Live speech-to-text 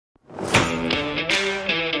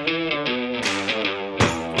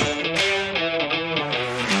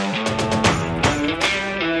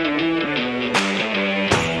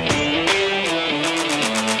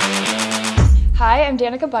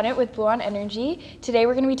Danica Bunnett with Bluon Energy. Today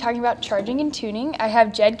we're going to be talking about charging and tuning. I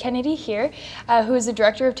have Jed Kennedy here, who is the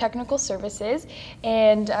Director of Technical Services,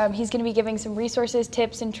 and he's going to be giving some resources,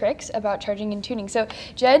 tips, and tricks about charging and tuning. So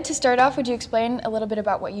Jed, to start off, would you explain a little bit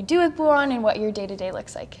about what you do with Bluon and what your day-to-day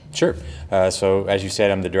looks like? Sure. So as you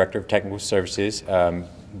said, I'm the Director of Technical Services.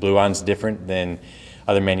 Bluon's different than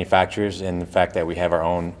other manufacturers in the fact that we have our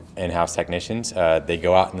own in-house technicians. They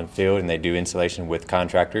go out in the field and they do installation with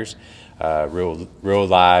contractors, real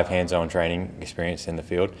live hands-on training experience in the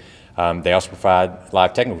field. They also provide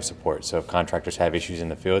live technical support, so if contractors have issues in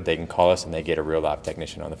the field, they can call us and they get a real live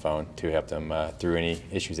technician on the phone to help them through any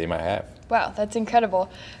issues they might have. Wow, that's incredible.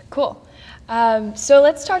 Cool. So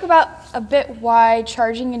let's talk about a bit why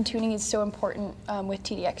charging and tuning is so important with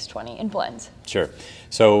TDX20 and blends. Sure.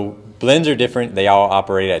 So blends are different. They all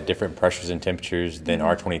operate at different pressures and temperatures than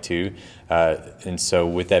R22. And so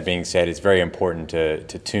with that being said, it's very important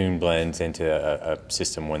to tune blends into a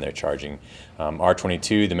system when they're charging.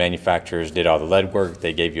 R22, the manufacturers did all the lead work.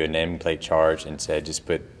 They gave you a nameplate charge and said just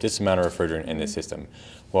put this amount of refrigerant in the system.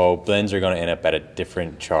 Well, blends are going to end up at a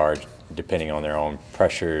different charge depending on their own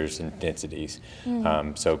pressures and densities.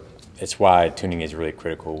 So it's why tuning is really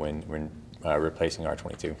critical when replacing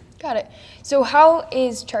R22. Got it. So how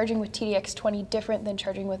is charging with TDX20 different than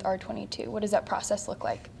charging with R22? What does that process look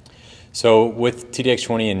like? So with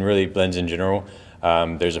TDX20 and really blends in general,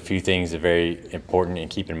 there's a few things that are very important and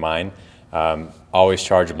keep in mind. Always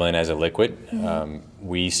charge a blend as a liquid.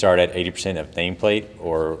 We start at 80% of nameplate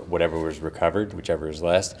or whatever was recovered, whichever is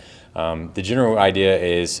less. The general idea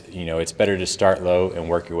is, it's better to start low and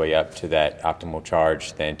work your way up to that optimal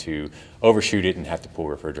charge than to overshoot it and have to pull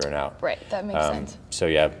refrigerant out. Right, that makes sense. So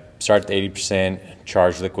yeah, start at 80%,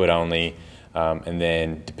 charge liquid only, and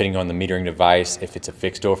then depending on the metering device, if it's a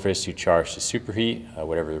fixed orifice, you charge to superheat,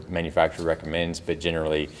 whatever the manufacturer recommends, but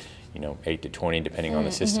generally, 8 to 20 depending on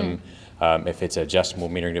the system. If it's an adjustable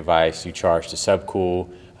metering device, you charge to subcool,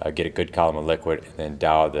 get a good column of liquid, and then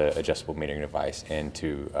dial the adjustable metering device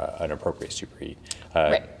into an appropriate superheat.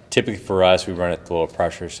 Right. Typically for us, we run at the lower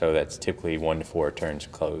pressure, so that's typically 1 to 4 turns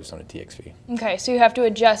closed on a TXV. Okay, so you have to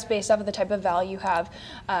adjust based off of the type of value you have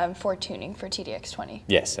for tuning for TDX20.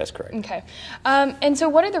 Yes, that's correct. Okay, and so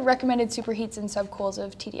what are the recommended superheats and subcools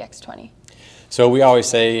of TDX20? So we always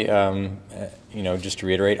say, just to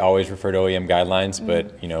reiterate, always refer to OEM guidelines,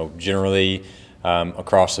 but generally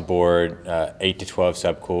across the board, 8 to 12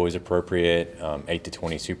 subcool is appropriate, 8 to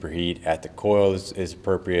 20 superheat at the coil is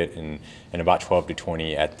appropriate, and about 12 to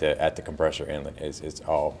 20 at the compressor inlet is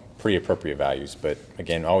all pretty appropriate values. But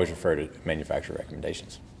again, always refer to manufacturer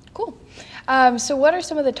recommendations. Cool. So what are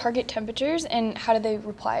some of the target temperatures and how do they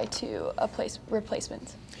apply to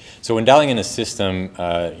replacements? So when dialing in a system,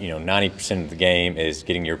 90% of the game is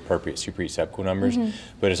getting your appropriate superheat subcool numbers,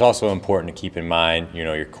 but it's also important to keep in mind,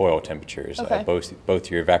 your coil temperatures, okay.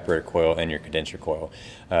 Both your evaporator coil and your condenser coil.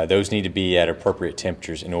 Those need to be at appropriate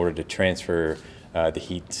temperatures in order to transfer the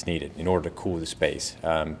heat that's needed, in order to cool the space.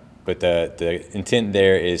 But the intent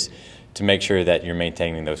there is to make sure that you're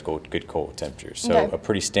maintaining those good cold temperatures. So okay. A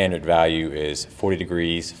pretty standard value is 40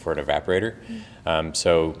 degrees for an evaporator.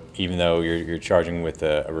 So even though you're charging with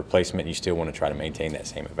a replacement, you still want to try to maintain that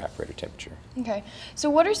same evaporator temperature. Okay. So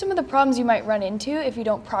what are some of the problems you might run into if you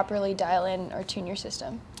don't properly dial in or tune your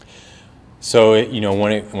system? So,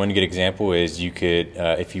 one good example is you could,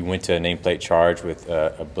 if you went to a nameplate charge with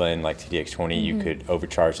a blend like TDX20, you could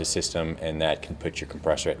overcharge the system and that can put your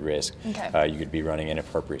compressor at risk. Okay. You could be running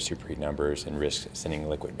inappropriate superheat numbers and risk sending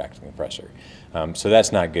liquid back to the compressor. So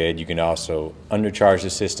that's not good. You can also undercharge the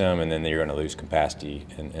system and then you're going to lose capacity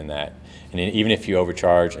in that. And even if you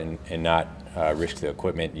overcharge and not risk the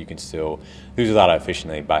equipment, you can still lose a lot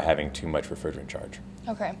efficiently by having too much refrigerant charge.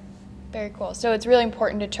 Okay. Very cool. So it's really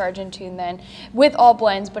important to charge and tune then with all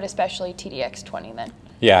blends, but especially TDX20 then.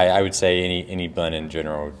 Yeah, I would say any blend in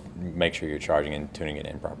general, make sure you're charging and tuning it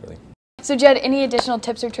in properly. So Jed, any additional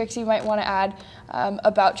tips or tricks you might want to add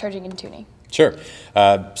about charging and tuning? Sure.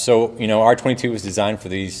 So R22 was designed for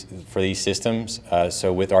these systems.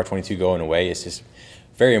 So with R22 going away, it's just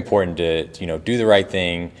very important to do the right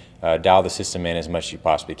thing. Dial the system in as much as you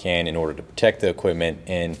possibly can in order to protect the equipment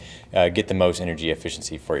and get the most energy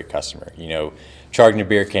efficiency for your customer. Charging a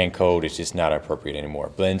beer can cold is just not appropriate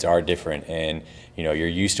anymore. Blends are different, and you're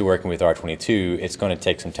used to working with R22. It's going to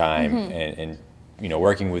take some time, and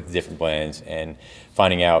working with different blends and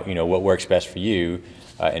finding out what works best for you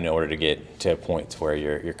in order to get to a point where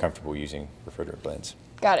you're comfortable using refrigerant blends.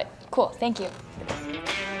 Got it. Cool. Thank you.